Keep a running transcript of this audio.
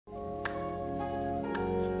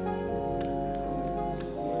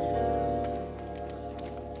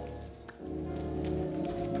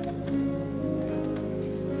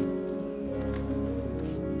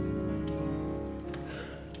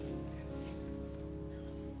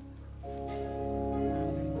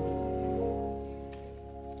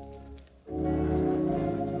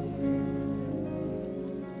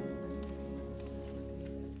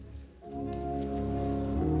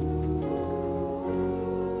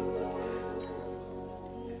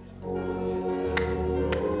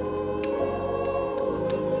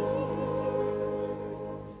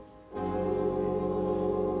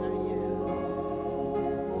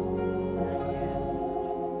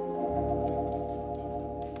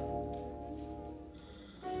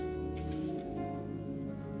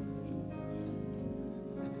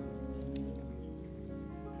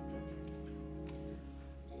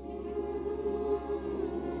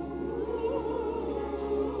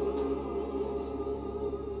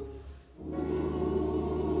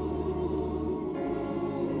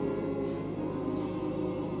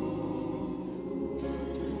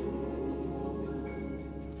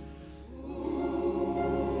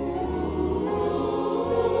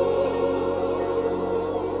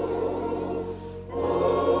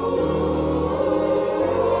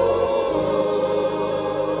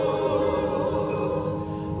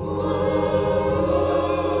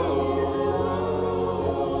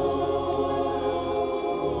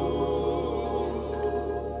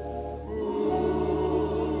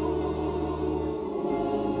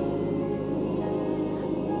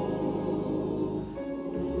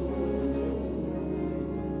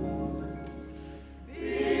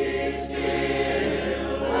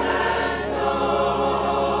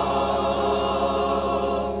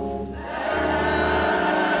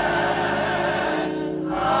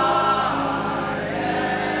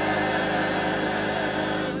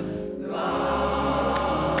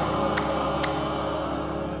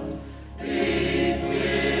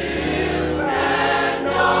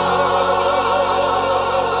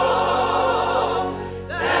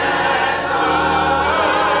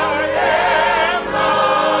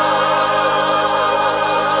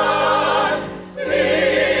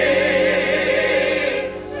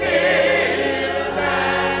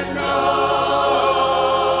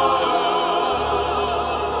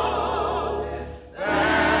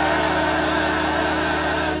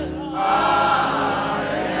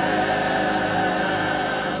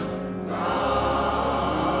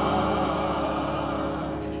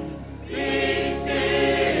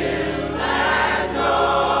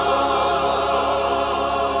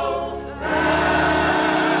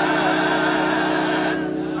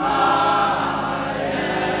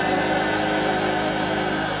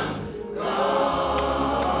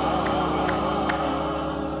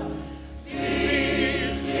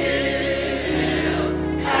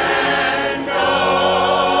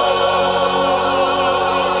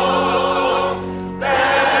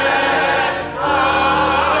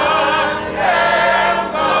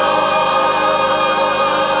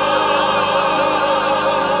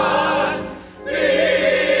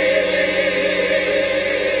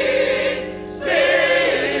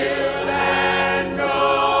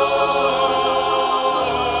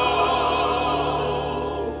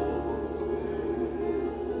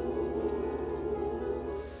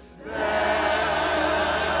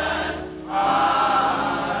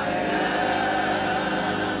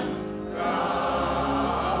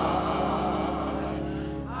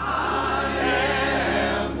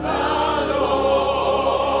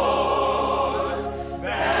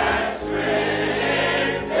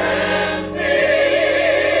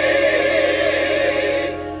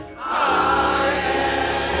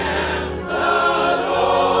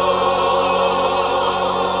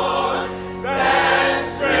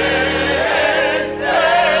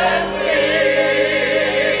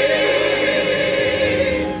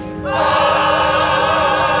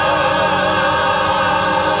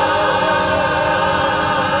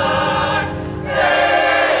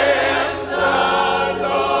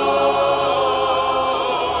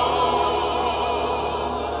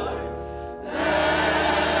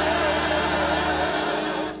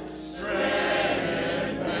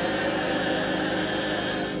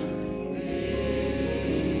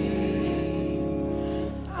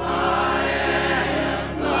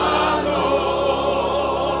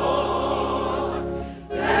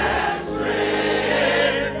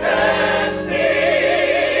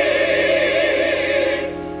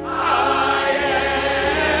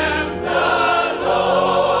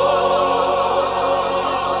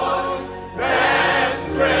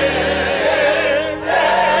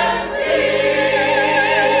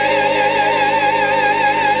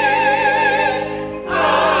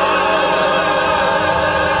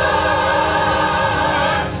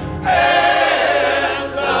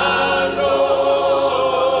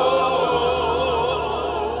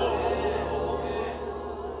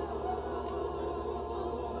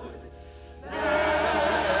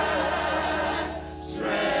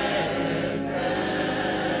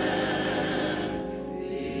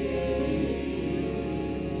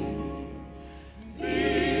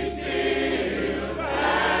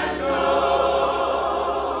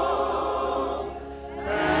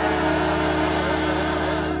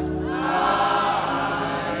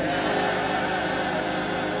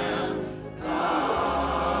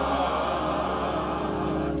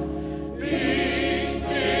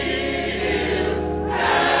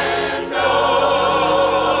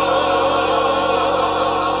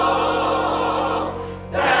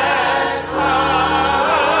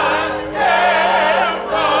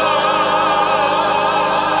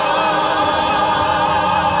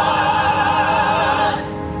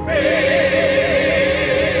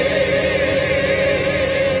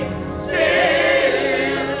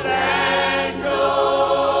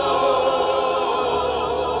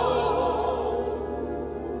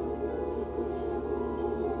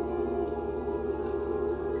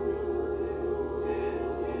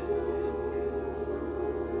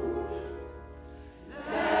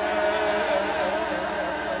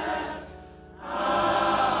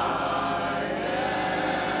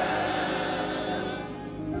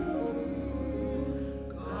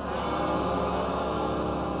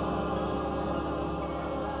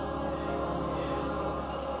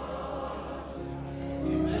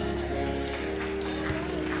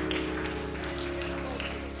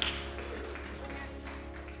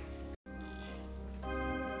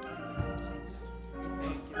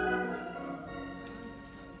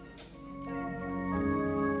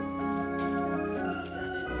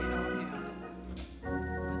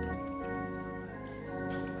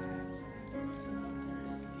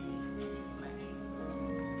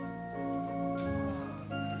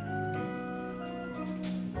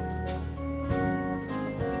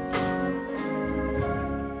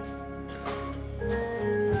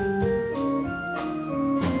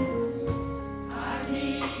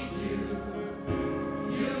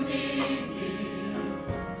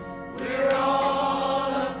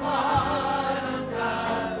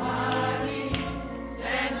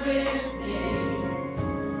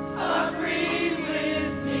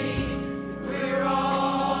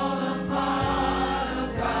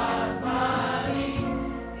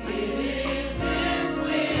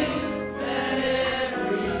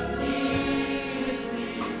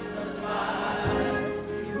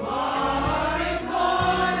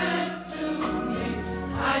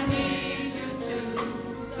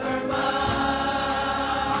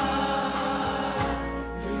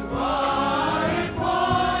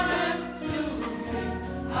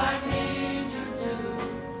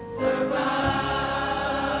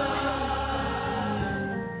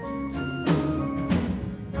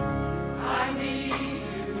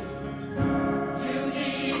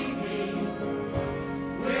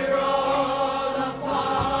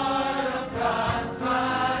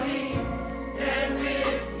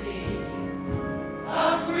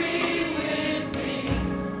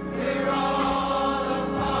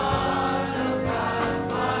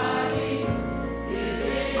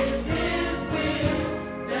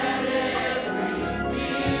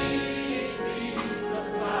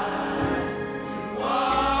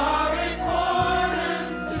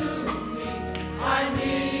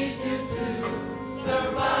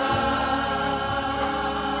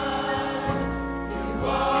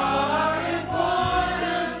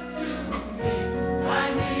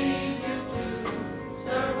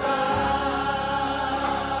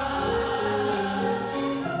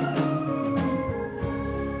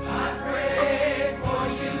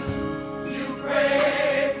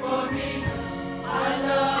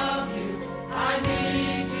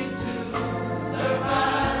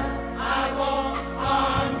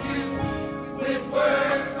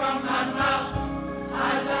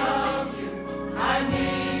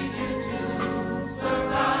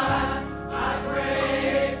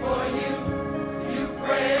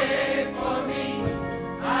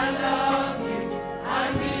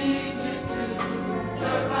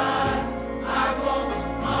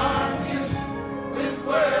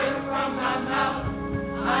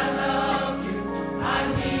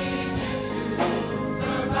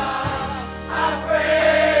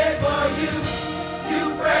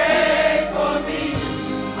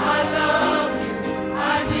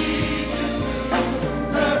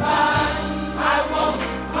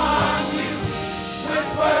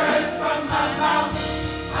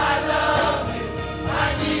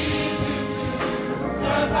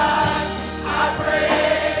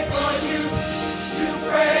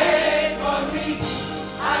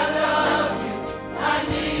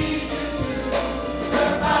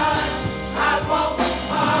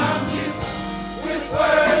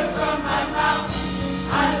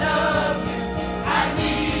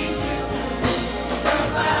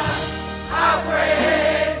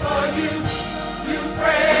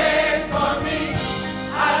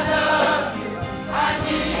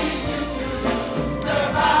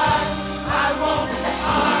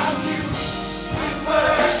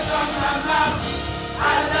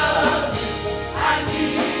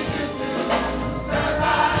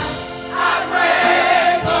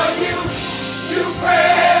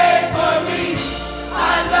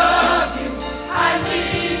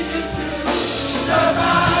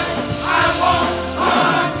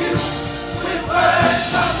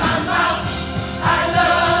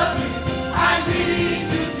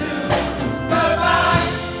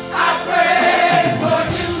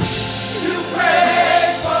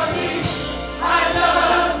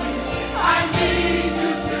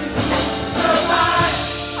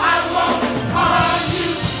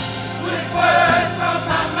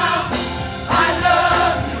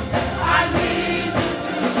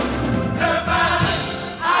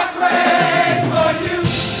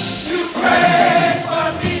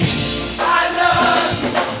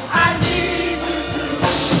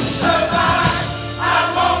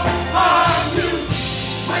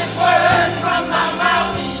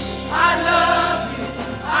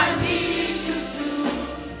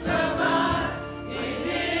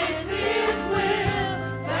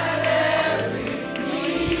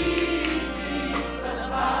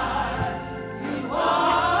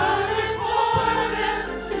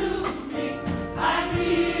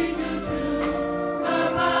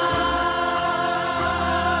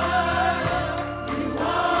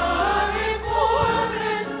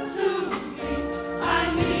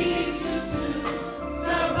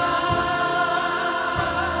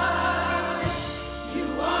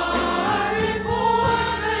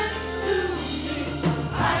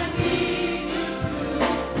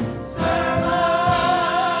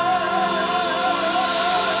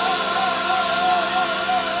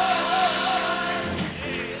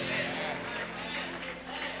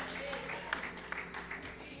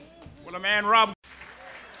for the man Rob.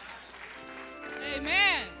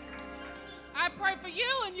 Amen. I pray for you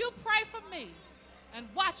and you pray for me. And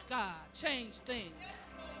watch God change things.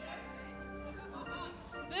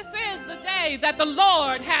 This is the day that the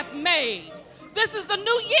Lord hath made. This is the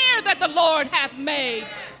new year that the Lord hath made.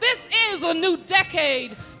 This is a new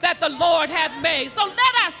decade that the Lord hath made. So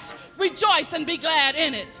let us rejoice and be glad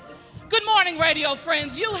in it. Good morning, radio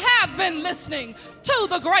friends. You have been listening to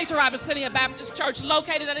the Greater Abyssinia Baptist Church,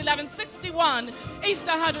 located at 1161 East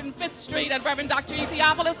 105th Street at Reverend Dr. E.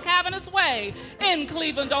 Theophilus Cavanis Way in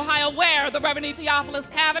Cleveland, Ohio, where the Reverend E. Theophilus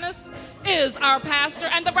Cavanis is our pastor,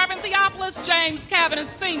 and the Reverend Theophilus James Cavanis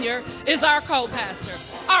Sr. is our co-pastor.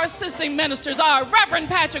 Our assisting ministers are Reverend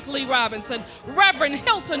Patrick Lee Robinson, Reverend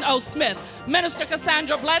Hilton O. Smith, Minister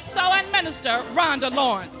Cassandra Bledsoe, and Minister Rhonda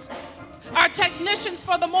Lawrence. Our technicians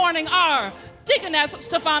for the morning are Deaconess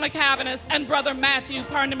Stefana Cavanis and Brother Matthew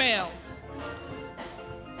Parnamel.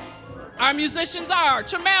 Our musicians are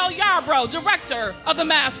Tremel Yarbrough, Director of the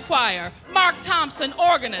Mass Choir, Mark Thompson,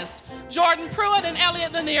 Organist, Jordan Pruitt and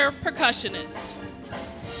Elliot Lanier, Percussionist.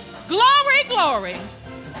 Glory, glory,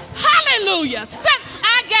 hallelujah. Since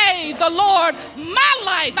I gave the Lord my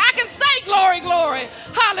life, I can say glory, glory,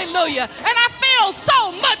 hallelujah. And I feel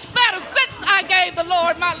so much better since I gave the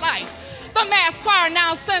Lord my life. The Mass Choir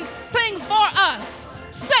now sings for us,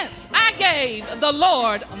 since I gave the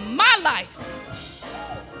Lord my life.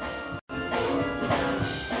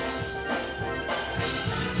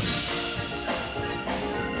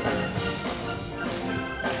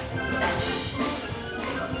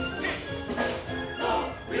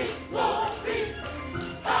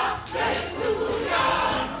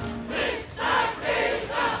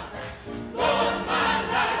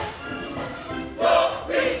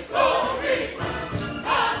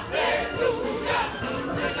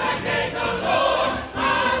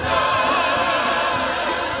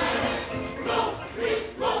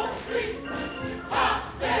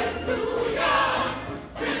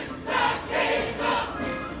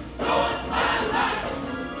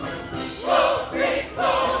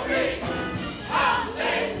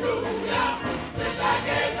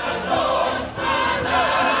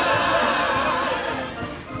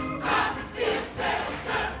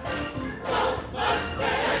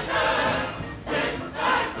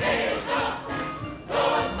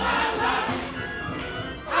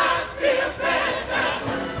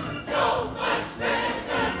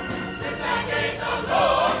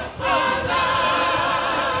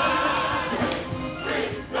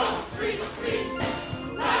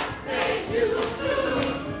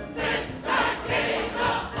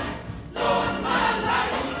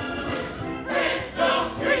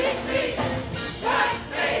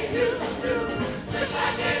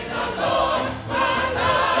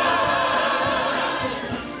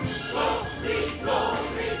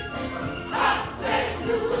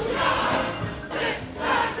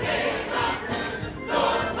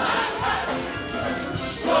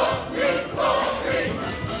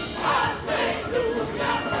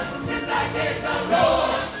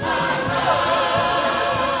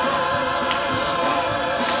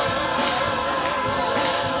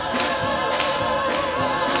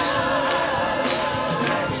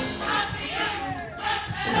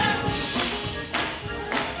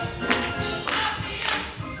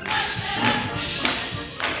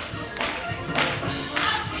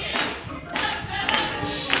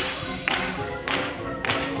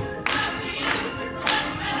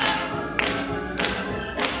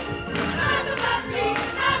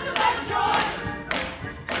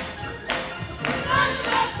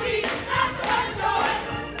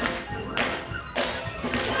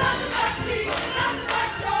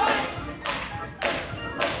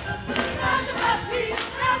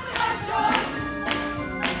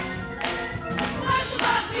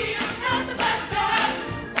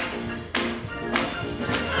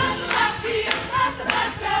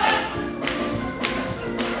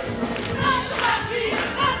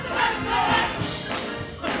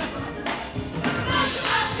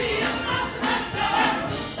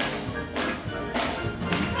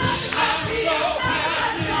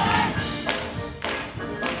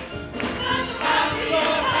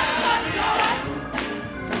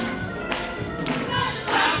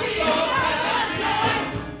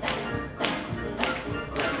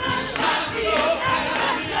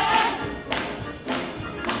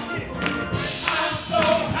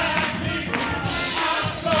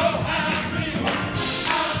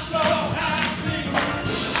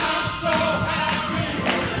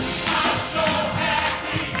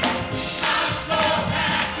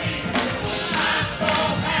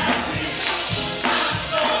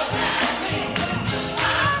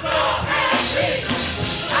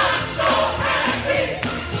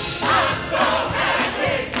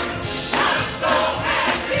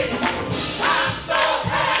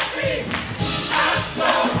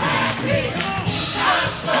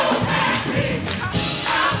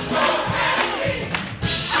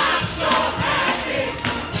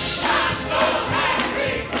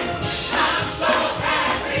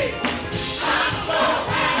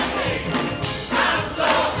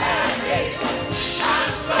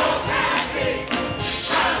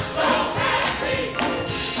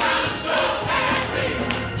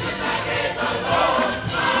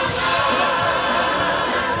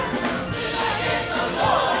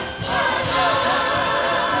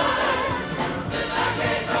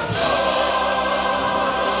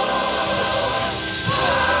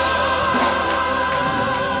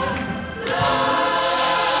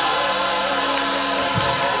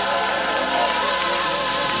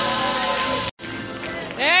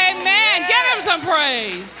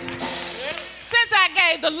 praise. Since I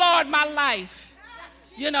gave the Lord my life,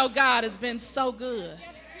 you know, God has been so good.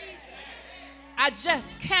 I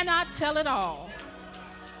just cannot tell it all.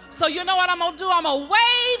 So you know what I'm going to do? I'm going to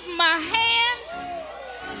wave my hand,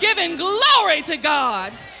 giving glory to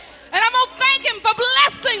God. And I'm going to thank him for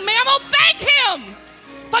blessing me. I'm going to thank him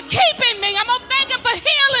for keeping me. I'm going to thank him for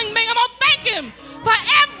healing me. I'm going to thank him for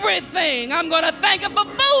everything. I'm going to thank him for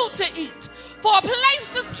food to eat, for a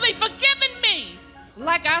place to sleep, for giving me,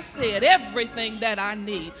 like I said, everything that I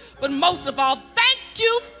need. But most of all, thank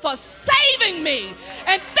you for saving me.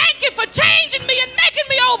 And thank you for changing me and making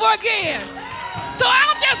me over again. So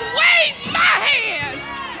I'll just wave my hand,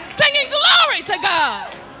 singing glory to God.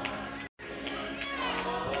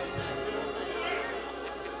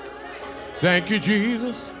 Thank you,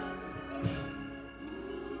 Jesus.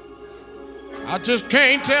 I just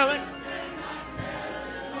can't tell it.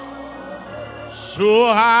 So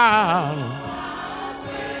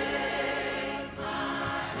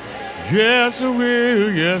yes, I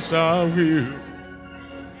will. Yes, I will.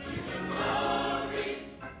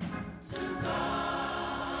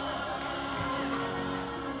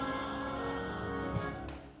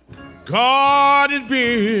 God has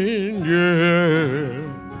been, yeah.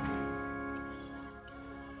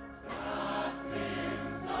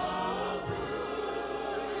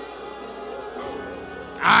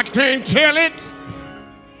 I can't tell it.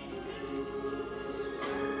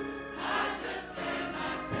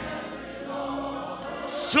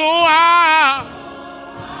 So I'll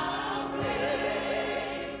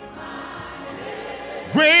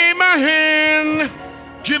wave my hand,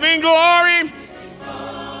 giving glory.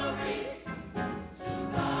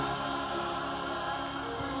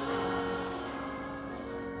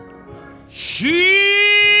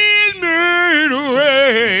 He made a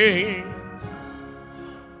way.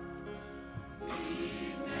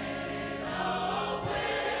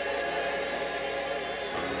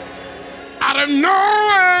 Out of no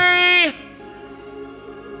way.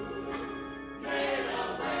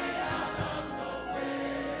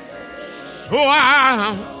 So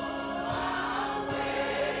I'll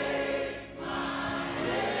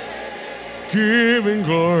give him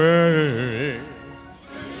glory.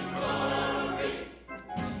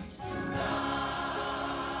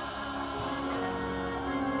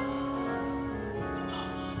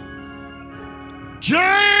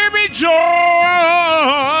 Give me joy.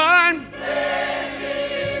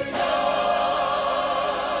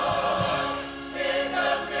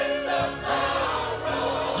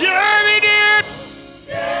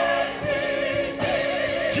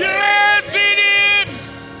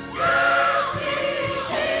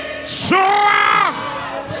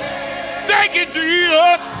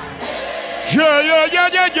 Jesus.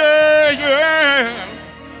 Yeah.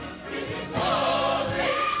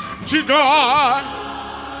 To God.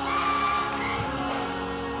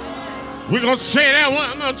 We're going to say that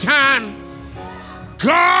one more time.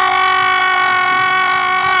 God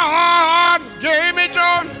gave me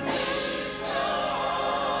joy.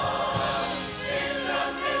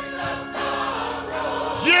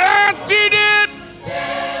 Yes, he did.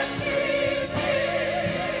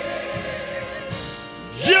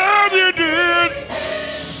 Yeah, you did.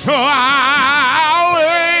 So I'll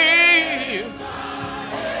wait.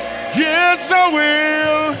 Yes, I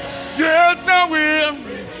will. Yes, I will.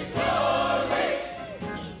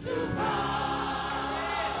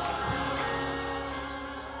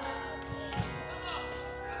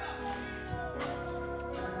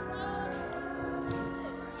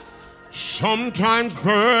 Sometimes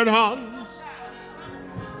burdens,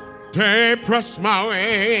 they press my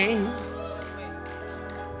way.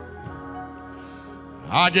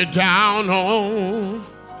 I get down on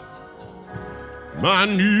my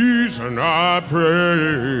knees and I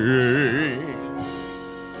pray.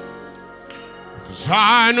 'Cause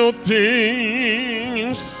I know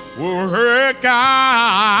things will work out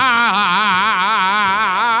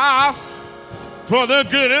for the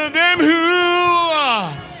good of them who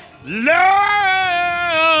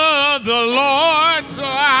love the Lord. So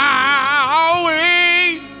I'll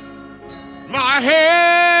wave my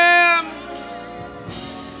hand.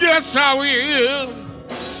 Yes, I will.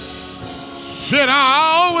 Should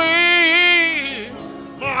I wave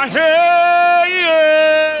my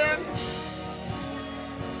hand?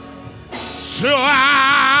 So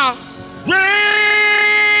I'll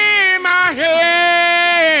wave my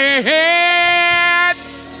hand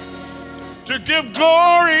to give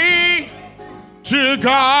glory to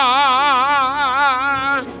God.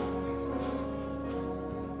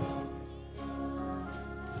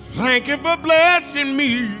 Thank you for blessing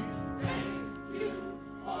me.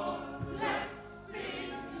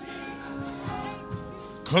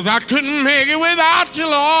 'cause I couldn't make it without you,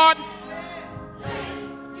 Lord.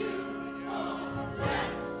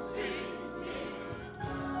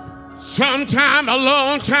 Sometime a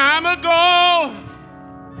long time ago,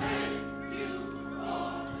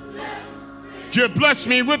 you blessed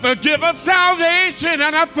me with the gift of salvation,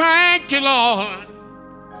 and I thank you, Lord.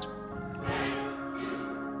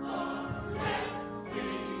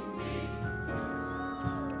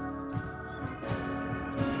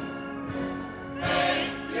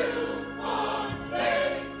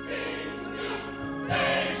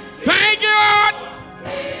 Thank you, Lord.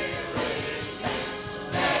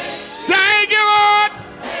 Thank you, Lord.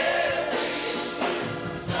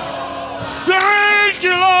 Thank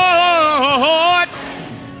you, Lord.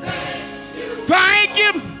 Thank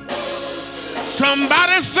you.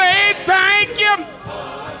 Somebody say thank you.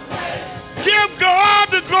 Give God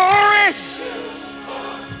the glory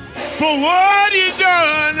for what He's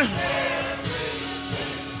done.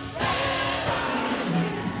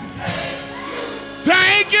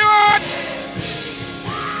 Thank you, Lord.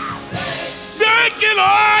 Thank you,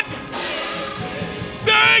 Lord.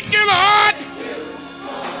 Thank you, Lord.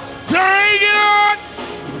 Thank you, Lord.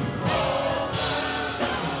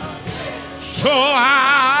 So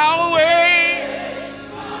I'll wait.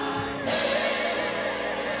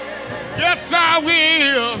 Yes, I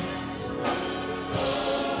will.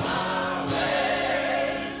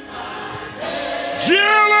 Yeah,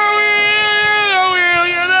 I will,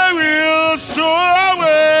 yeah, I will. So I'll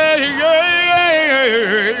wait.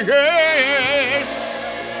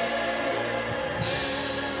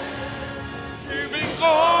 Give me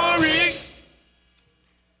glory.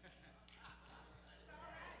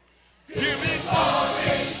 Give me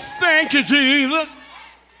glory. Thank you, Jesus.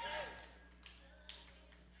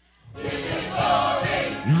 Give me glory.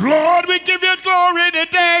 Lord, we give you glory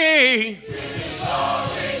today.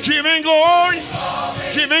 Give me glory.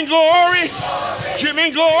 Give me glory. Give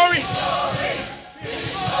me glory.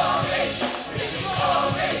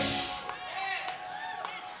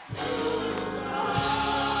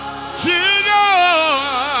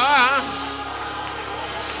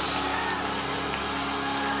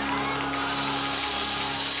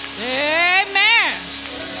 Amen.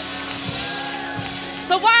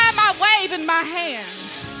 So why am I waving my hand?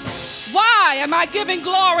 Why am I giving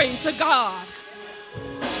glory to God?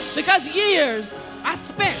 Because years I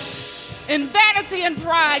spent in vanity and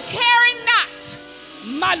pride, caring not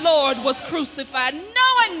my Lord was crucified,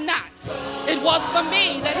 knowing not it was for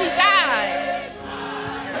me that He died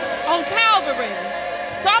on Calvary.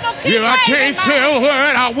 So I'm going to keep waving I can't say a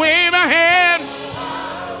word, I wave my hand.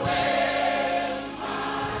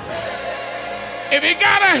 If you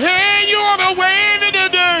got a hand, you ought to wave it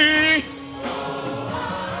today.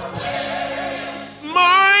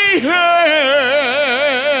 My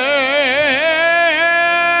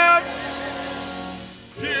hand.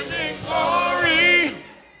 Giving glory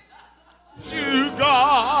to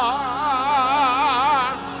God.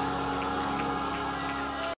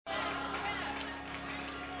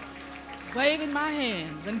 Waving my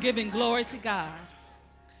hands and giving glory to God.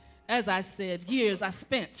 As I said, years I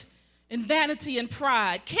spent in vanity and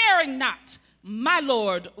pride, caring not my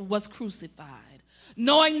Lord was crucified,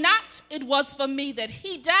 knowing not it was for me that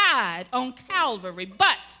He died on Calvary.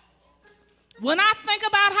 But when I think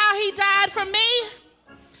about how He died for me,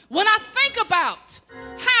 when I think about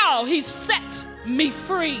how He set me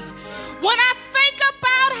free, when I think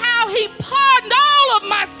about how He pardoned all of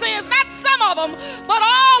my sins, not some of them, but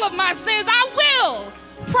all of my sins, I will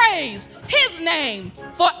praise His name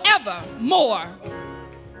forevermore.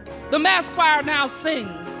 The Mass Choir now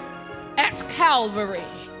sings At Calvary.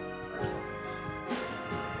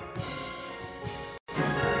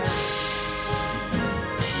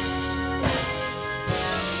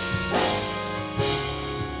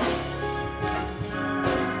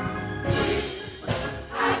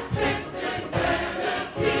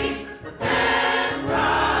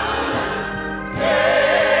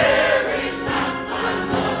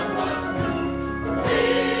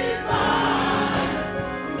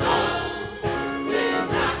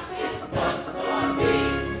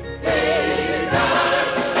 Me.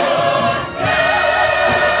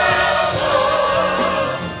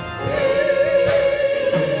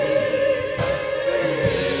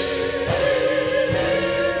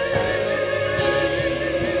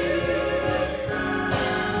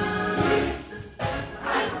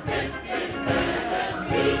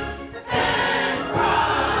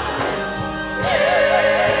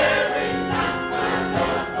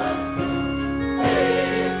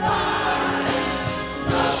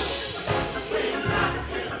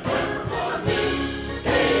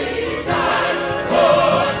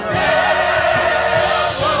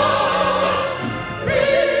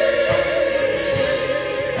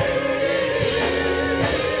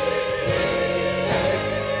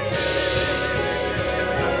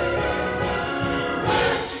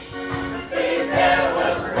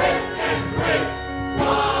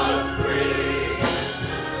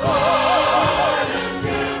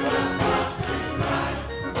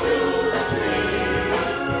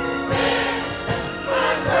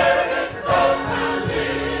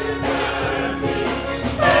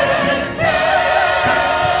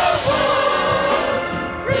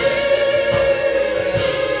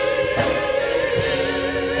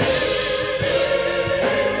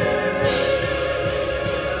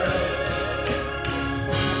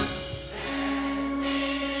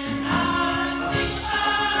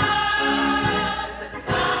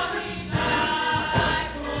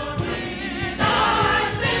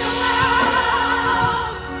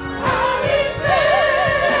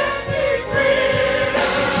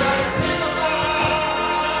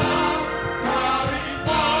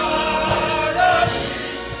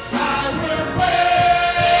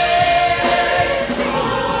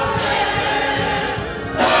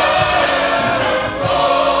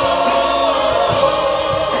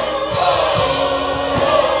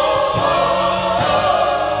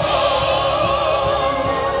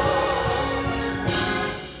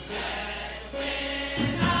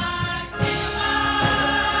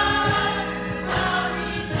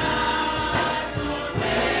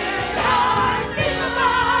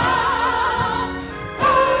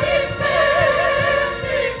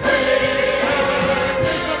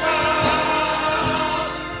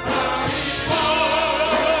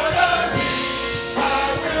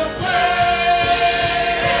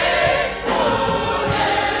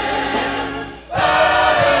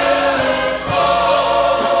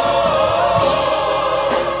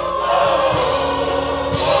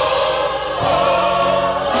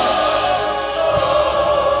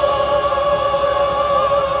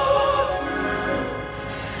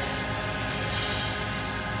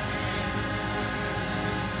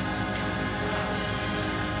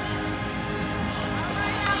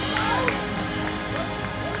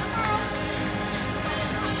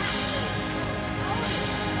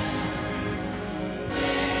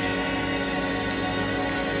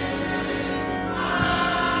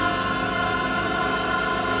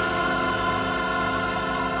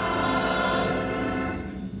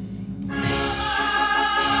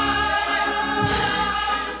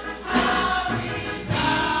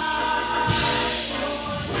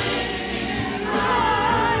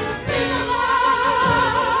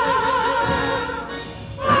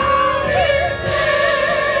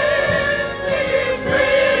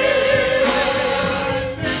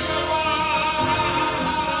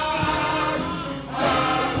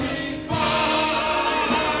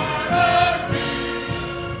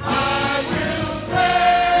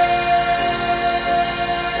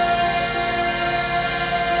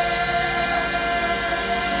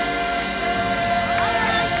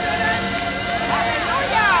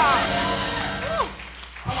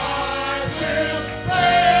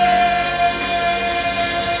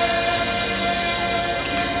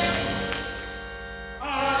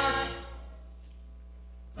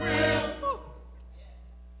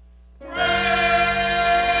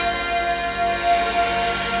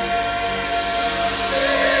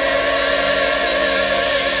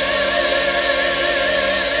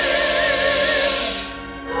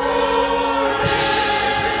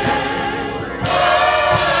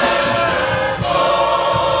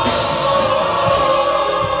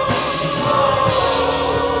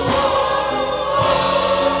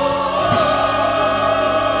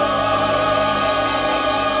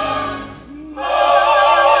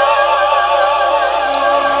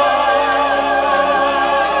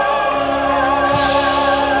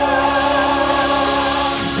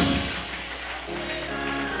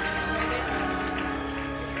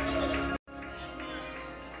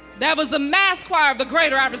 the mass choir of the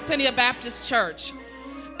Greater Abyssinia Baptist Church.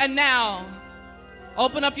 And now,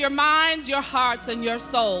 open up your minds, your hearts, and your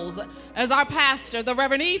souls as our pastor, the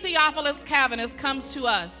Reverend E. Theophilus Cavanis, comes to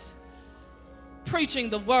us preaching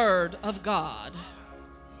the Word of God.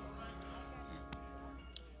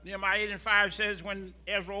 Nehemiah 8:5 says, when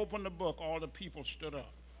Ezra opened the book, all the people stood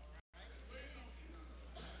up.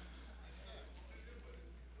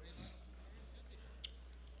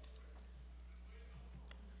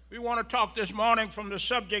 We want to talk this morning from the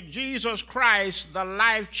subject, Jesus Christ, the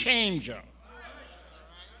life changer.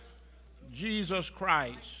 Jesus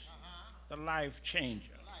Christ, the life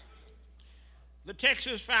changer. The text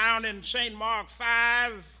is found in St. Mark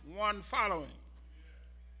 5:1 following.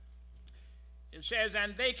 It says,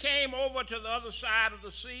 and they came over to the other side of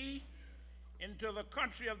the sea into the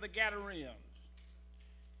country of the Gadarenes.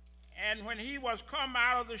 And when he was come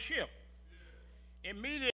out of the ship,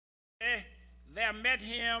 immediately there met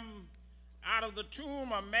him out of the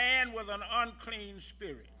tomb a man with an unclean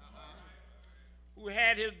spirit, who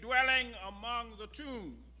had his dwelling among the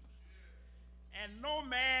tombs, and no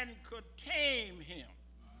man could tame him.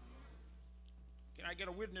 Can I get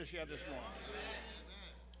a witness here this morning?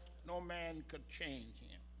 No man could change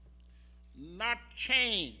him. Not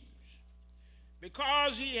change,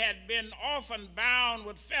 because he had been often bound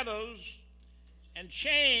with fetters and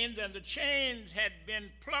chains, and the chains had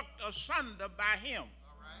been plucked asunder by him,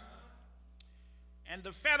 and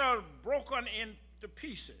the fetter broken into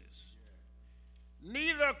pieces.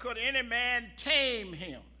 Neither could any man tame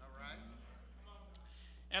him.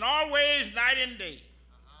 And always, night and day,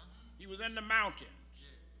 he was in the mountains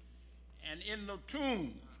and in the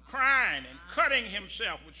tombs, crying and cutting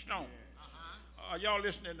himself with stones. Are y'all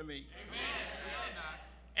listening to me? Amen.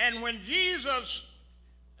 And when Jesus,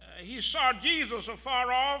 he saw Jesus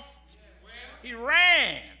afar off, he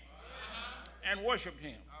ran and worshiped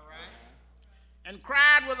him, and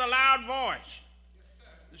cried with a loud voice,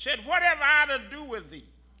 and said, what have I to do with thee,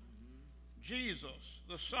 Jesus,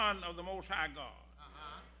 the Son of the Most High God?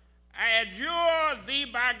 I adjure thee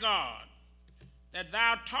by God, that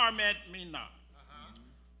thou torment me not.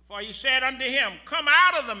 For he said unto him, come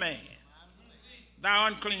out of the man, thou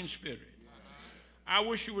unclean spirit. I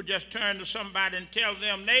wish you would just turn to somebody and tell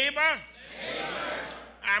them, neighbor,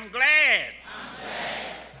 I'm glad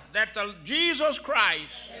that the Jesus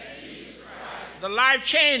Christ, the life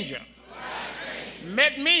changer,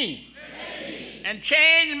 met me and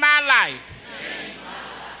changed my life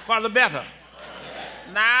for the better.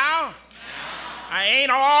 Now, I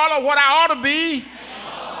ain't all of what I ought to be,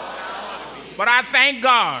 but I thank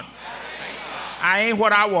God I ain't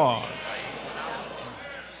what I was.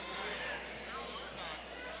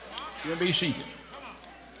 You'll be seated.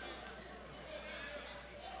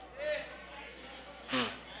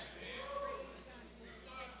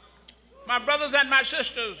 My brothers and my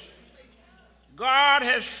sisters, God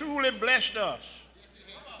has truly blessed us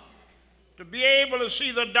to be able to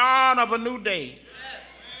see the dawn of a new day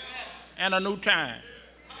and a new time.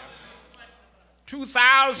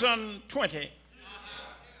 2020,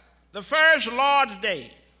 the first Lord's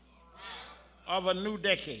Day of a new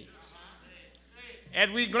decade. As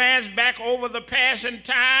we glance back over the passing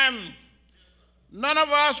time, none of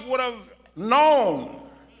us would have known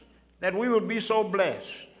that we would be so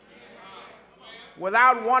blessed.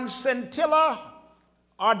 Without one scintilla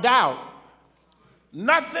or doubt,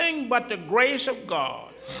 nothing but the grace of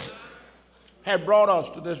God had brought us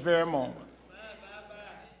to this very moment.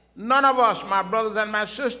 None of us, my brothers and my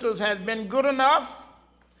sisters, has been good enough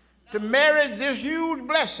to merit this huge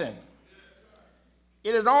blessing.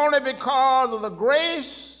 It is only because of the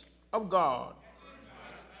grace of God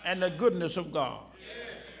and the goodness of God.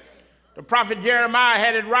 The prophet Jeremiah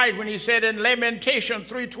had it right when he said in Lamentation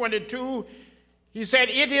 3:22, he said,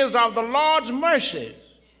 it is of the Lord's mercies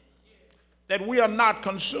that we are not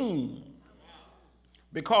consumed,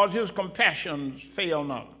 because his compassions fail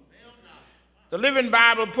not. The Living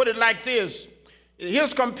Bible put it like this,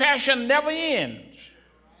 his compassion never ends.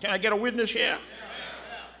 Can I get a witness here?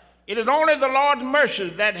 It is only the Lord's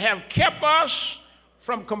mercies that have kept us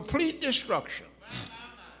from complete destruction.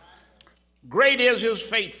 Great is his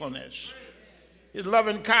faithfulness. His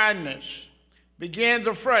loving kindness begins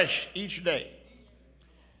afresh each day.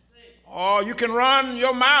 Or you can run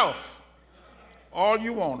your mouth all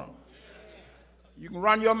you want to. You can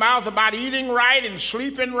run your mouth about eating right and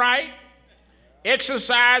sleeping right,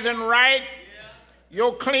 exercising right,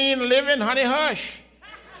 your clean living, honey, hush.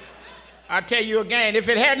 I tell you again, if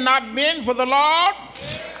it had not been for the Lord,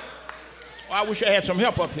 I wish I had some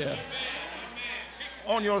help up here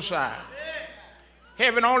on your side.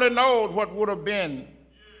 Heaven only knows what would have been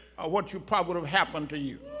or what you probably would have happened to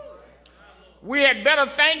you. we had better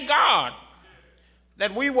thank God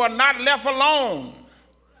that we were not left alone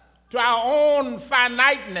to our own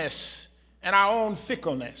finiteness and our own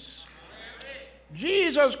fickleness.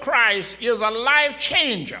 Jesus Christ is a life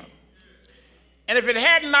changer. And if it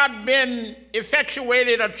had not been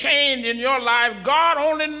effectuated or changed in your life, God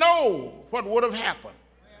only knows what would have happened.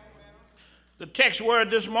 The text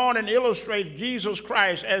word this morning illustrates Jesus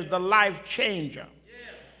Christ as the life changer.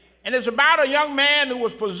 And it's about a young man who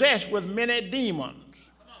was possessed with many demons.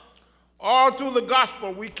 All through the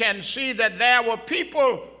gospel, we can see that there were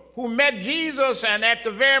people who met Jesus, and at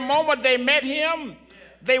the very moment they met him,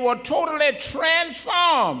 they were totally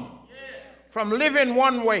transformed from living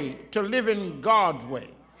one way to living God's way,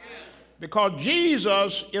 because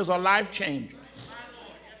Jesus is a life changer.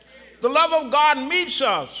 The love of God meets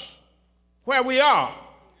us where we are.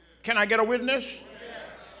 Can I get a witness?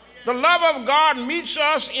 The love of God meets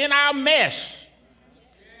us in our mess.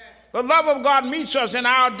 The love of God meets us in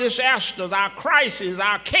our disasters, our crises,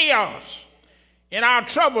 our chaos, in our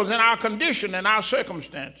troubles, in our condition, in our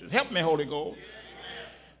circumstances. Help me, Holy Ghost.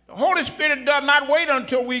 The Holy Spirit does not wait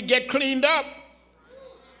until we get cleaned up.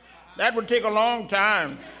 That would take a long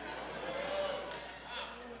time.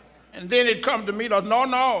 And then it comes to meet us.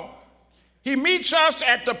 No. He meets us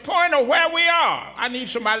at the point of where we are. I need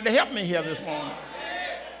somebody to help me here this morning.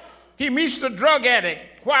 He meets the drug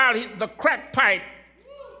addict while the crack pipe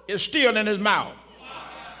is still in his mouth.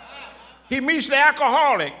 He meets the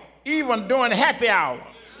alcoholic even during happy hour.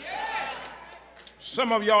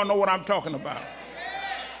 Some of y'all know what I'm talking about.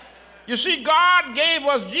 You see, God gave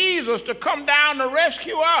us Jesus to come down to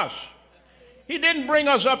rescue us. He didn't bring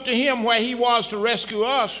us up to him where he was to rescue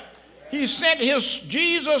us. He sent his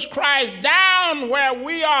Jesus Christ down where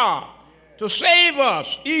we are to save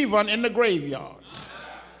us, even in the graveyard.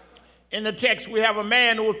 In the text, we have a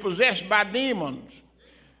man who was possessed by demons.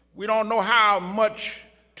 We don't know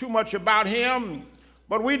too much about him,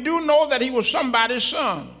 but we do know that he was somebody's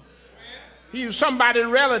son. He was somebody's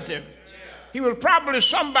relative. He was probably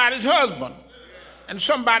somebody's husband and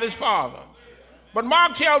somebody's father. But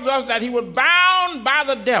Mark tells us that he was bound by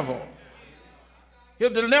the devil.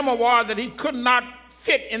 His dilemma was that he could not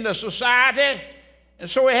fit in the society, and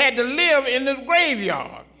so he had to live in this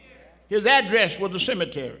graveyard. His address was the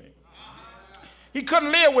cemetery. He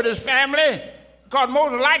couldn't live with his family because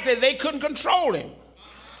most likely they couldn't control him.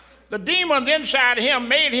 The demons inside him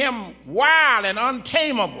made him wild and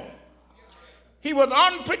untamable. He was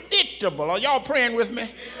unpredictable. Are y'all praying with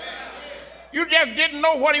me? You just didn't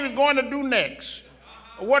know what he was going to do next,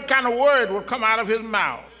 or what kind of word would come out of his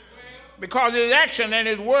mouth, because his action and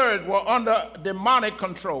his words were under demonic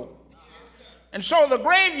control. And so the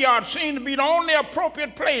graveyard seemed to be the only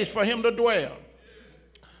appropriate place for him to dwell.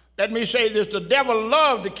 Let me say this: the devil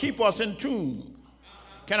loves to keep us in tune.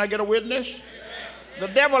 Can I get a witness? The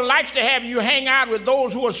devil likes to have you hang out with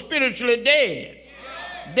those who are spiritually dead.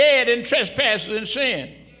 Dead in trespasses and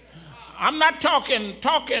sin. I'm not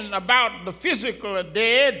talking about the physical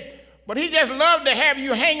dead, but he just loves to have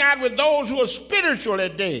you hang out with those who are spiritually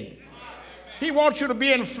dead. He wants you to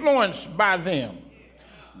be influenced by them.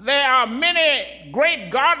 There are many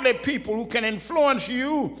great godly people who can influence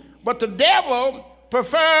you, but the devil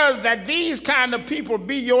prefers that these kind of people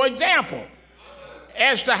be your example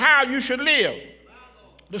as to how you should live,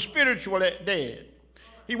 the spiritually dead.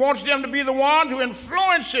 He wants them to be the ones who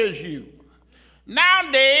influences you.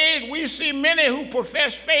 Nowadays, we see many who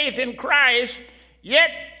profess faith in Christ,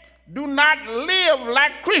 yet do not live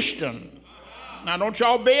like Christians. Now, don't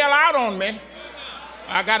y'all bail out on me.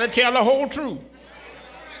 I got to tell the whole truth.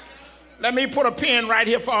 Let me put a pin right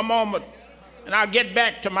here for a moment, and I'll get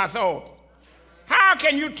back to my thought. How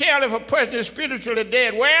can you tell if a person is spiritually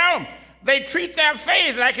dead? Well, they treat their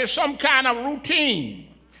faith like it's some kind of routine.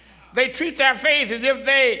 They treat their faith as if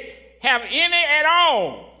they have any at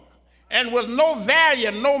all, and with no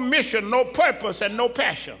value, no mission, no purpose, and no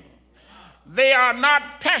passion. They are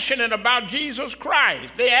not passionate about Jesus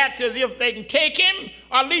Christ. They act as if they can take him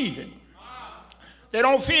or leave him. They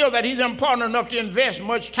don't feel that he's important enough to invest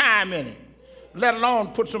much time in him, let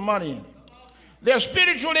alone put some money in him. They're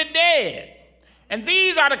spiritually dead. And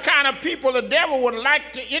these are the kind of people the devil would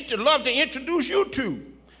love to introduce you to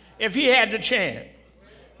if he had the chance.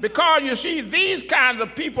 Because, you see, these kinds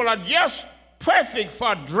of people are just perfect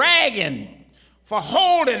for dragging, for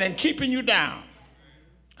holding and keeping you down.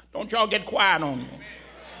 Don't y'all get quiet on me.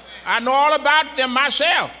 I know all about them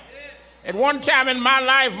myself. At one time in my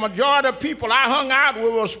life, majority of people I hung out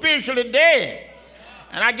with were spiritually dead.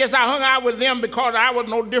 And I guess I hung out with them because I was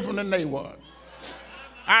no different than they were.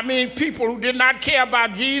 I mean, people who did not care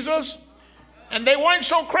about Jesus, and they weren't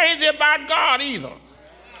so crazy about God either.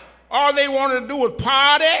 All they wanted to do was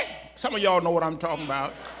party. Some of y'all know what I'm talking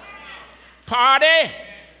about. Party.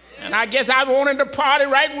 And I guess I wanted to party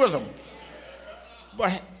right with them.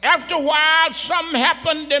 But after a while, something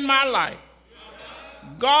happened in my life.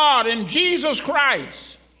 God in Jesus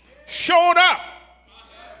Christ showed up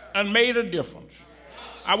and made a difference.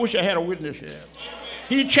 I wish I had a witness here.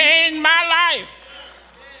 He changed my life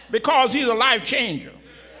because he's a life changer.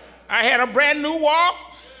 I had a brand new walk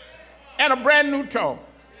and a brand new talk.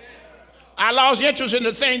 I lost interest in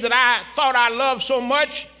the thing that I thought I loved so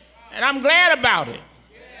much, and I'm glad about it.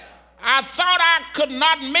 I thought I could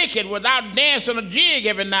not make it without dancing a jig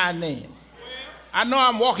every now and then. I know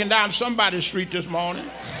I'm walking down somebody's street this morning.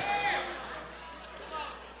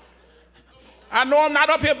 I know I'm not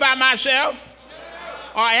up here by myself,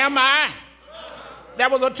 or am I? There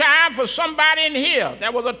was a time for somebody in here.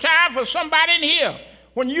 There was a time for somebody in here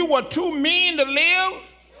when you were too mean to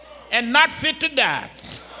live and not fit to die.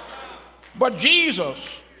 But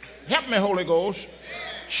Jesus, help me, Holy Ghost,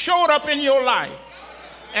 showed up in your life,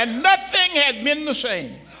 and nothing had been the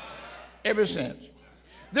same ever since.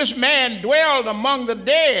 This man dwelled among the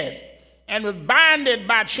dead and was binded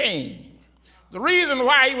by chains. The reason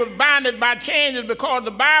why he was binded by chains is because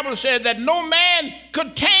the Bible said that no man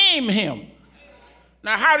could tame him.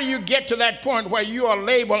 Now, how do you get to that point where you are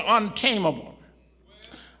labeled untamable?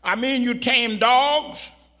 I mean, you tame dogs,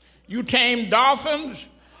 you tame dolphins,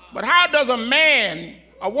 but how does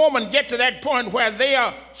a woman get to that point where they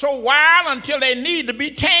are so wild until they need to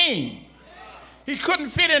be tamed? He couldn't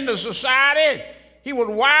fit into society. He was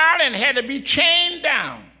wild and had to be chained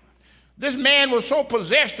down. This man was so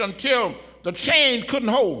possessed until the chain couldn't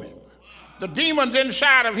hold him. The demons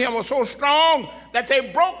inside of him were so strong that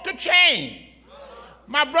they broke the chain.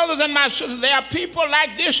 My brothers and my sisters, there are people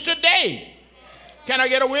like this today. Can I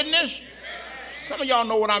get a witness? Some of y'all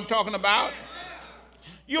know what I'm talking about.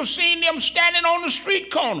 You've seen them standing on the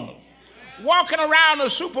street corners, walking around the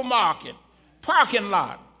supermarket, parking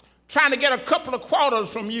lot, trying to get a couple of quarters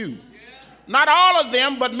from you. Not all of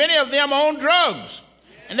them, but many of them on drugs.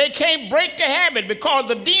 And they can't break the habit because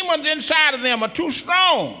the demons inside of them are too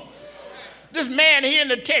strong. This man here in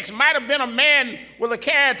the text might have been a man with a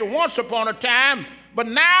character once upon a time, but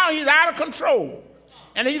now he's out of control,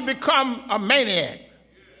 and he's become a maniac.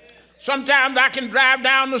 Sometimes I can drive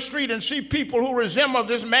down the street and see people who resemble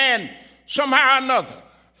this man somehow or another.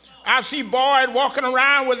 I see boys walking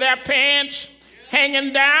around with their pants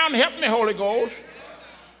hanging down, help me, Holy Ghost,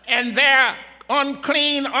 and their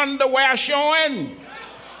unclean underwear showing.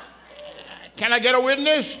 Can I get a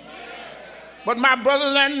witness? But my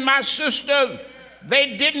brothers and my sisters,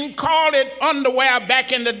 they didn't call it underwear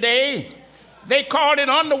back in the day. They called it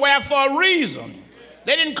underwear for a reason.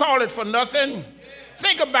 They didn't call it for nothing.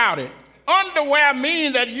 Think about it. Underwear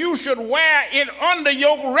means that you should wear it under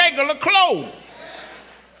your regular clothes.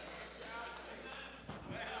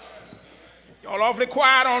 Y'all awfully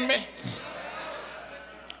quiet on me.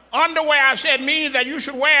 Underwear, I said, means that you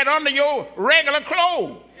should wear it under your regular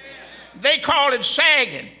clothes. They call it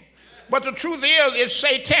sagging. But the truth is, it's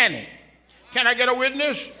satanic. Can I get a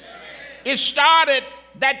witness? It started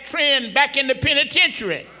that trend back in the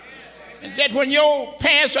penitentiary. That when your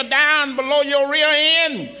pants are down below your rear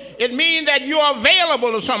end, it means that you are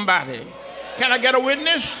available to somebody. Can I get a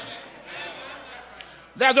witness?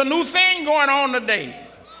 There's a new thing going on today.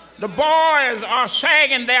 The boys are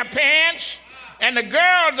sagging their pants, and the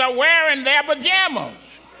girls are wearing their pajamas.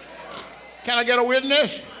 Can I get a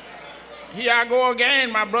witness? Here I go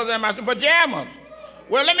again, my brother and my sister, pajamas.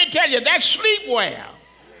 Well, let me tell you, that's sleepwear.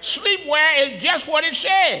 Sleepwear is just what it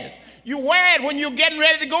says. You wear it when you're getting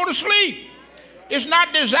ready to go to sleep. It's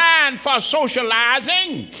not designed for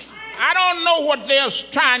socializing. I don't know what they're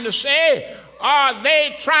trying to say. Are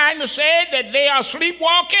they trying to say that they are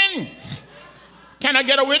sleepwalking? Can I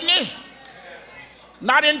get a witness?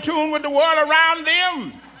 Not in tune with the world around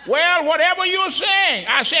them? Well, whatever you're saying,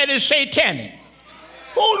 I said it's satanic.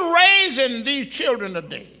 Who's raising these children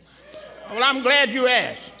today? Well, I'm glad you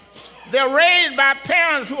asked. They're raised by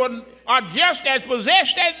parents who are just as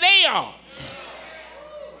possessed as they are.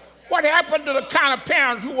 What happened to the kind of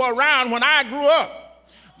parents who were around when I grew up?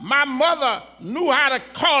 My mother knew how to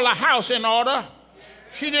call a house in order.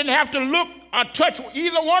 She didn't have to look or touch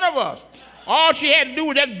either one of us. All she had to do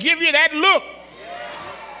was just give you that look,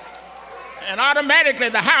 and automatically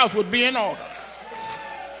the house would be in order.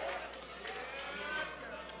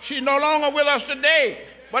 She's no longer with us today.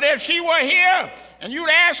 But if she were here and you'd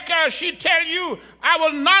ask her, she'd tell you, I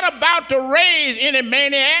was not about to raise any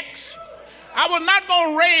maniacs. I was not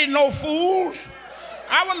going to raise no fools.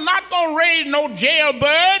 I was not going to raise no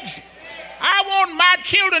jailbirds. I want my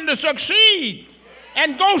children to succeed.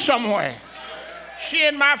 and go somewhere. She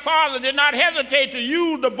and my father did not hesitate to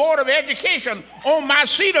use the Board of Education on my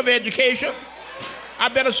seat of education. I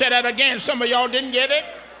better say that again. Some of y'all didn't get it.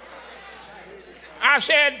 I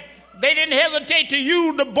said they didn't hesitate to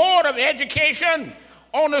use the Board of Education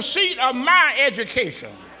on the seat of my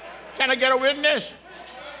education. Can I get a witness?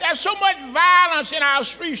 There's so much violence in our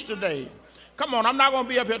streets today. Come on, I'm not going to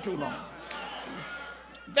be up here too long.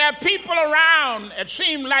 There are people around, it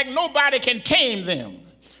seems like nobody can tame them.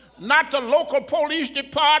 Not the local police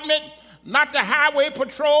department, not the highway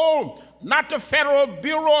patrol, not the Federal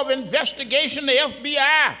Bureau of Investigation, the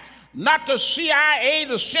FBI, not the CIA,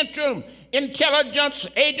 the Central Intelligence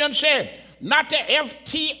Agency, not the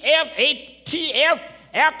FTF, ATF,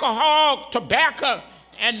 alcohol, tobacco,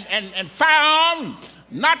 and firearms,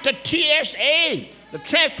 not the TSA, the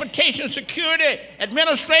Transportation Security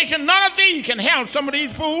Administration. None of these can handle some of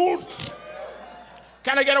these fools.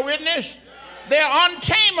 Can I get a witness? They're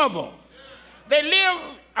untamable. They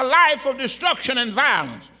live a life of destruction and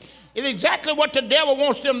violence. It's exactly what the devil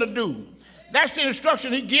wants them to do. That's the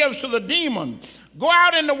instruction he gives to the demon. Go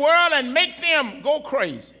out in the world and make them go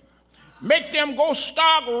crazy. Make them go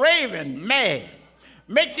stark raving mad.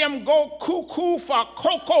 Make them go cuckoo for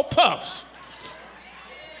Cocoa Puffs.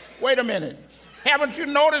 Wait a minute. Haven't you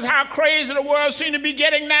noticed how crazy the world seems to be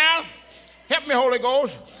getting now? Help me, Holy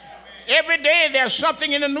Ghost. Every day there's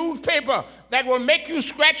something in the newspaper that will make you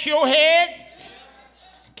scratch your head.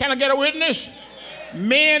 Can I get a witness?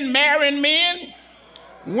 Men marrying men,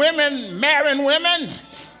 women marrying women,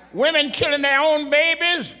 women killing their own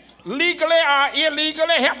babies, legally or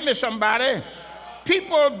illegally. Help me, somebody.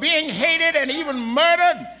 People being hated and even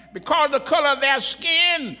murdered because of the color of their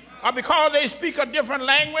skin or because they speak a different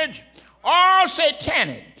language. All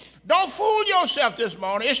satanic. Don't fool yourself this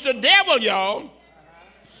morning. It's the devil, y'all.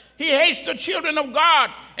 He hates the children of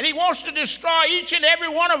God, and he wants to destroy each and every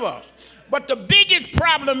one of us. But the biggest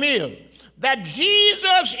problem is that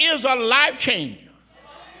Jesus is a life changer.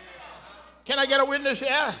 Can I get a witness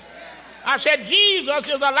here? I said Jesus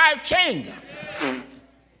is a life changer.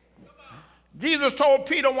 Jesus told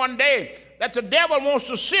Peter one day that the devil wants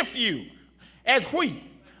to sift you as wheat.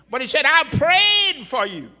 But he said, I prayed for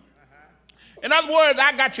you. In other words,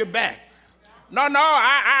 I got your back. No,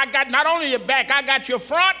 I got not only your back, I got your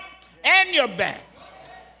front and your back.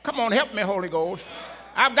 Come on, help me, Holy Ghost.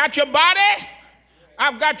 I've got your body,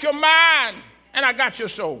 I've got your mind, and I got your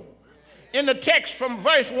soul. In the text from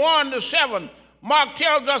verse 1 to 7, Mark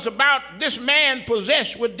tells us about this man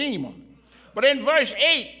possessed with demons. But in verse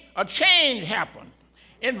 8, a change happened.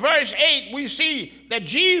 In verse 8, we see that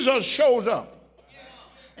Jesus shows up.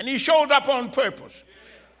 And he showed up on purpose.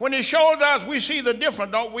 When he showed us, we see the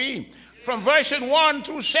difference, don't we? From verses 1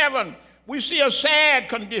 through 7, we see a sad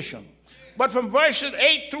condition. But from verses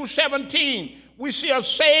 8 through 17, we see a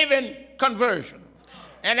saving conversion.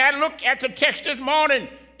 And I look at the text this morning,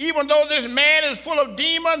 even though this man is full of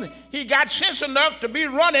demons, he got sense enough to be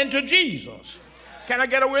running to Jesus. Can I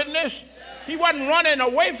get a witness? He wasn't running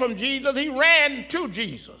away from Jesus, he ran to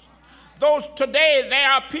Jesus. Those today, there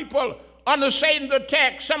are people under Satan's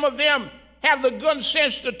attack. Some of them have the good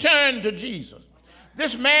sense to turn to Jesus.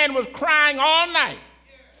 This man was crying all night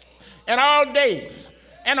and all day.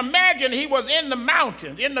 And imagine he was in the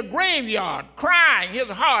mountains, in the graveyard, crying his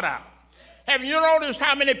heart out. Have you noticed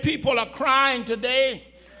how many people are crying today?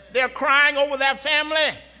 They're crying over their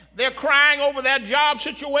family. They're crying over their job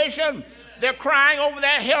situation. They're crying over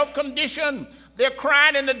their health condition. They're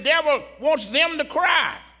crying, and the devil wants them to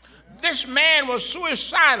cry. This man was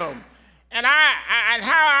suicidal. And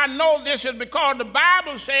how I know this is because the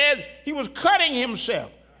Bible says he was cutting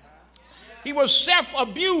himself. He was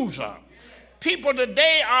self-abuser. People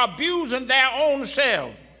today are abusing their own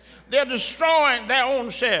selves. They're destroying their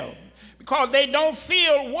own selves because they don't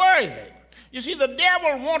feel worthy. You see, the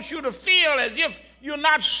devil wants you to feel as if you're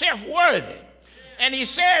not self-worthy. And he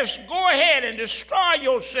says, go ahead and destroy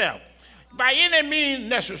yourself by any means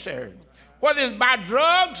necessary, whether it's by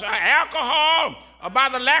drugs or alcohol or by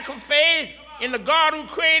the lack of faith in the God who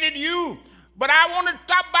created you. But I want to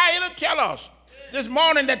stop by here to tell us this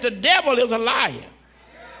morning that the devil is a liar.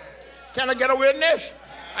 Can I get a witness?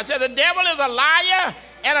 I said the devil is a liar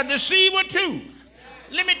and a deceiver too.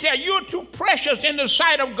 Let me tell you, you're too precious in the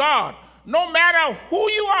sight of God, no matter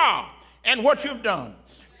who you are and what you've done.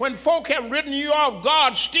 When folk have written you off,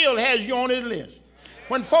 God still has you on his list.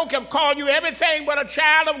 When folk have called you everything but a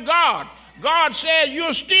child of God, God says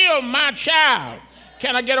you're still my child.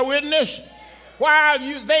 Can I get a witness? While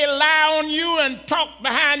they lie on you and talk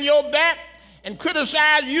behind your back and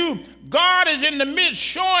criticize you, God is in the midst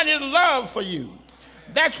showing his love for you.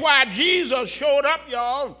 That's why Jesus showed up,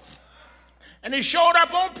 y'all. And he showed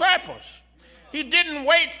up on purpose. He didn't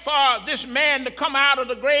wait for this man to come out of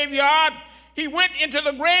the graveyard. He went into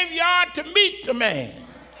the graveyard to meet the man.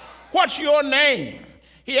 What's your name?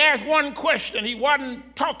 He asked one question. He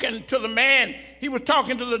wasn't talking to the man. He was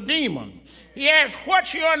talking to the demon. He asked,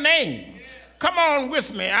 what's your name? Come on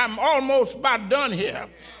with me. I'm almost about done here.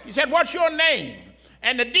 He said, what's your name?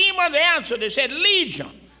 And the demon answered. They said,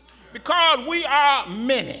 Legion, because we are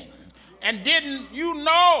many. And didn't you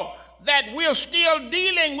know that we're still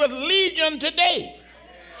dealing with legion today?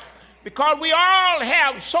 Because we all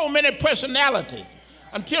have so many personalities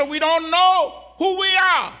until we don't know who we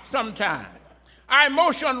are sometimes. Our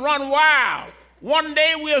emotions run wild. One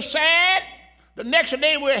day we're sad, the next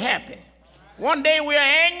day we're happy. One day we're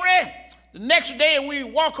angry, the next day we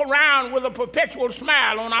walk around with a perpetual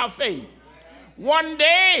smile on our face. One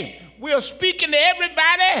day we're speaking to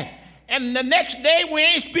everybody, and the next day we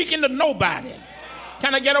ain't speaking to nobody.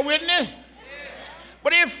 Can I get a witness?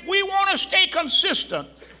 But if we want to stay consistent,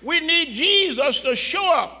 we need Jesus to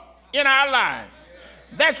show up in our lives.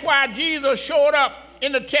 That's why Jesus showed up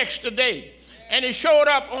in the text today, and he showed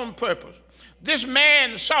up on purpose. This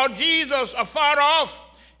man saw Jesus afar off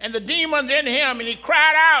and the demons in him, and he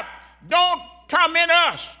cried out, don't torment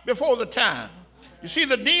us before the time. You see,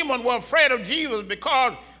 the demons were afraid of Jesus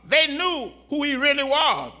because they knew who he really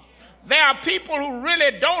was. There are people who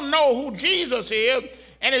really don't know who Jesus is,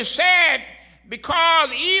 and it's sad because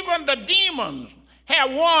even the demons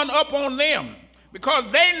have one up on them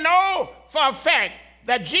because they know for a fact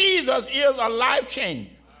that Jesus is a life changer.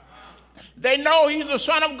 They know he's the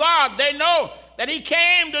Son of God. They know that he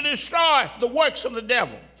came to destroy the works of the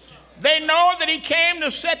devil. They know that he came to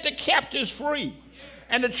set the captives free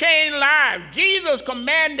and to change lives. Jesus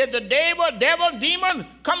commanded the demon,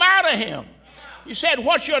 come out of him. He said,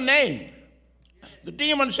 what's your name? The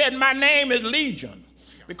demon said, my name is Legion,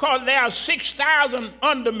 because there are 6,000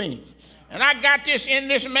 under me. And I got this in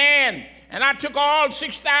this man, and I took all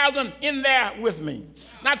 6,000 in there with me.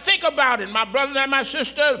 Now think about it, my brothers and my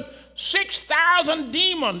sisters. 6,000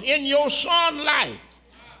 demons in your son's life.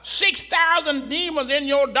 6,000 demons in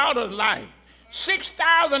your daughter's life.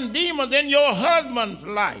 6,000 demons in your husband's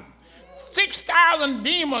life. 6,000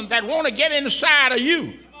 demons that want to get inside of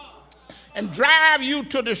you and drive you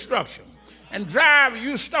to destruction and drive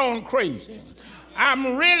you stone crazy.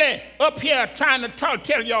 I'm really up here trying to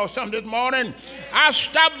tell y'all something this morning. I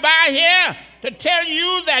stopped by here to tell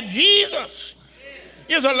you that Jesus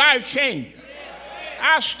is a life changer.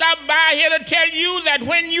 I stopped by here to tell you that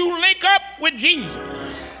when you link up with Jesus,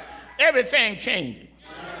 everything changes.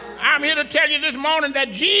 I'm here to tell you this morning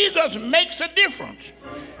that Jesus makes a difference.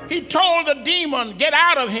 He told the demon, get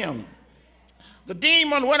out of him. The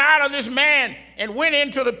demon went out of this man and went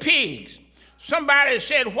into the pigs. Somebody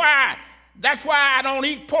said, why? That's why I don't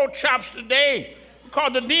eat pork chops today,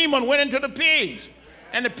 because the demon went into the pigs.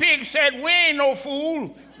 And the pigs said, we ain't no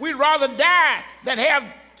fool. We'd rather die than have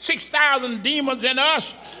 6,000 demons in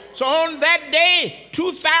us. So on that day,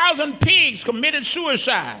 2,000 pigs committed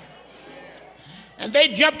suicide. And they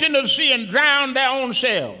jumped into the sea and drowned their own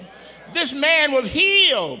selves. This man was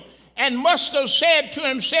healed and must have said to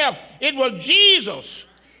himself, it was Jesus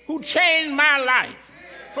who changed my life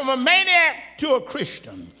from a maniac to a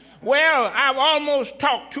Christian. Well, I've almost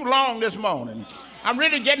talked too long this morning. I'm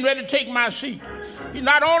really getting ready to take my seat. He's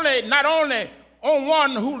not only on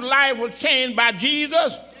one whose life was changed by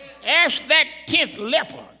Jesus. Ask that 10th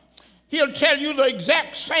leper. He'll tell you the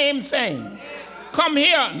exact same thing. Come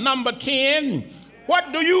here, number 10.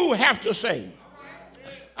 What do you have to say?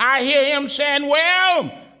 I hear him saying,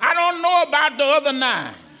 well, I don't know about the other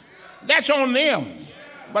 9. That's on them.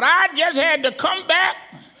 But I just had to come back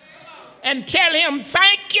and tell him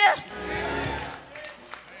thank you.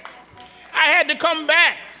 I had to come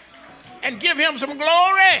back and give him some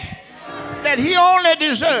glory that he only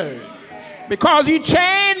deserved, because he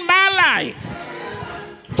changed my life.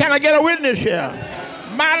 Can I get a witness here?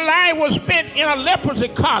 My life was spent in a leprosy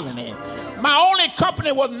colony. My only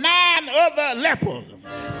company was 9 other lepers.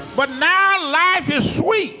 But now life is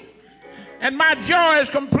sweet and my joy is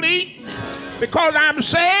complete because I'm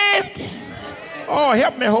saved. Oh,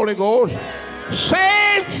 help me, Holy Ghost.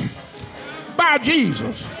 Saved by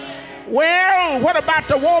Jesus. Well, what about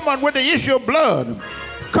the woman with the issue of blood?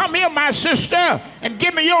 Come here, my sister, and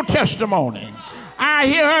give me your testimony. I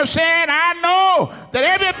hear her saying, I know that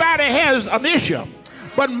everybody has an issue,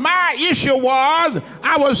 but my issue was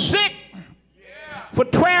I was sick for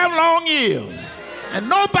 12 long years, and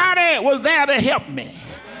nobody was there to help me.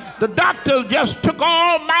 The doctors just took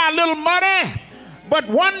all my little money, but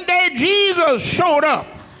one day Jesus showed up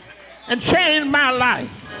and changed my life.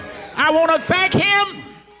 I want to thank him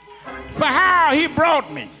for how he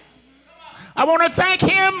brought me. I want to thank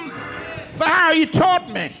him for how he taught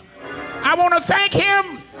me. I want to thank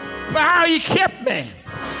him for how he kept me.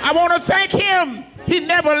 I want to thank him he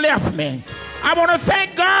never left me. I want to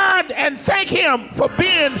thank God and thank him for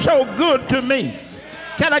being so good to me.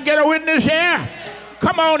 Can I get a witness here?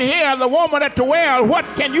 Come on here, the woman at the well, what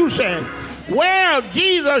can you say? Well,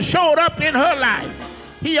 Jesus showed up in her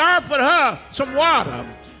life. He offered her some water,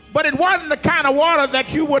 but it wasn't the kind of water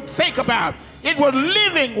that you would think about. It was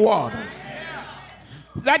living water.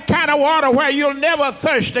 That kind of water where you'll never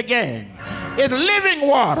thirst again. It's living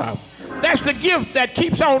water. That's the gift that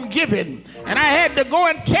keeps on giving. And I had to go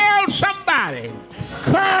and tell somebody,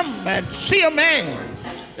 come and see a man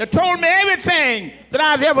that told me everything that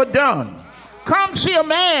I've ever done. Come see a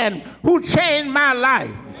man who changed my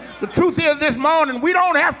life. The truth is this morning, we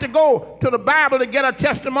don't have to go to the Bible to get a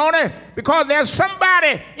testimony, because there's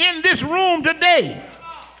somebody in this room today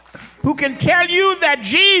who can tell you that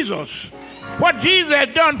Jesus, what Jesus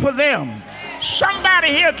has done for them. Somebody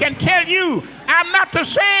here can tell you, I'm not the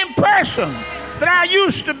same person that I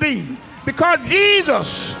used to be, because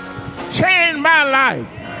Jesus changed my life.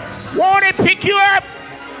 Won't he pick you up?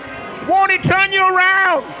 Won't he turn you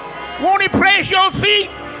around? Won't he place your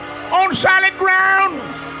feet on solid ground?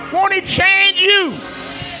 Won't he change you?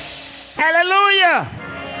 Hallelujah.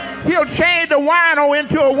 He'll change the wino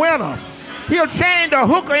into a winner. He'll change the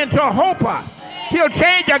hooker into a hoper. He'll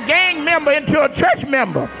change a gang member into a church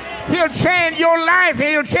member. He'll change your life and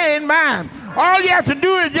he'll change mine. All you have to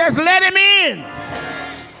do is just let him in.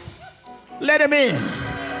 Let him in.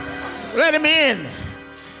 Let him in.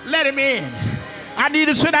 Let him in. I need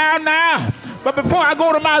to sit down now. But before I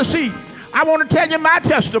go to my seat, I want to tell you my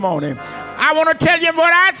testimony. I want to tell you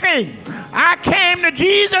what I think. I came to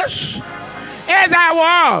Jesus as I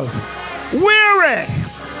was,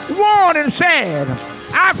 weary, worn, and sad.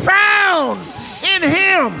 I found in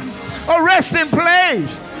him a resting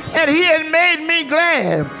place, and he had made me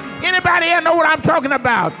glad. Anybody here know what I'm talking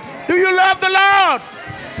about? Do you love the Lord?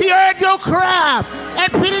 He heard your cry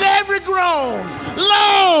and pitied every groan.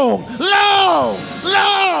 Long, long,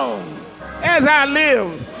 long as I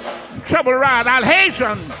live, trouble around, I'll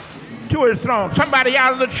hasten to his throne. Somebody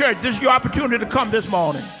out of the church, this is your opportunity to come this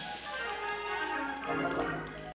morning.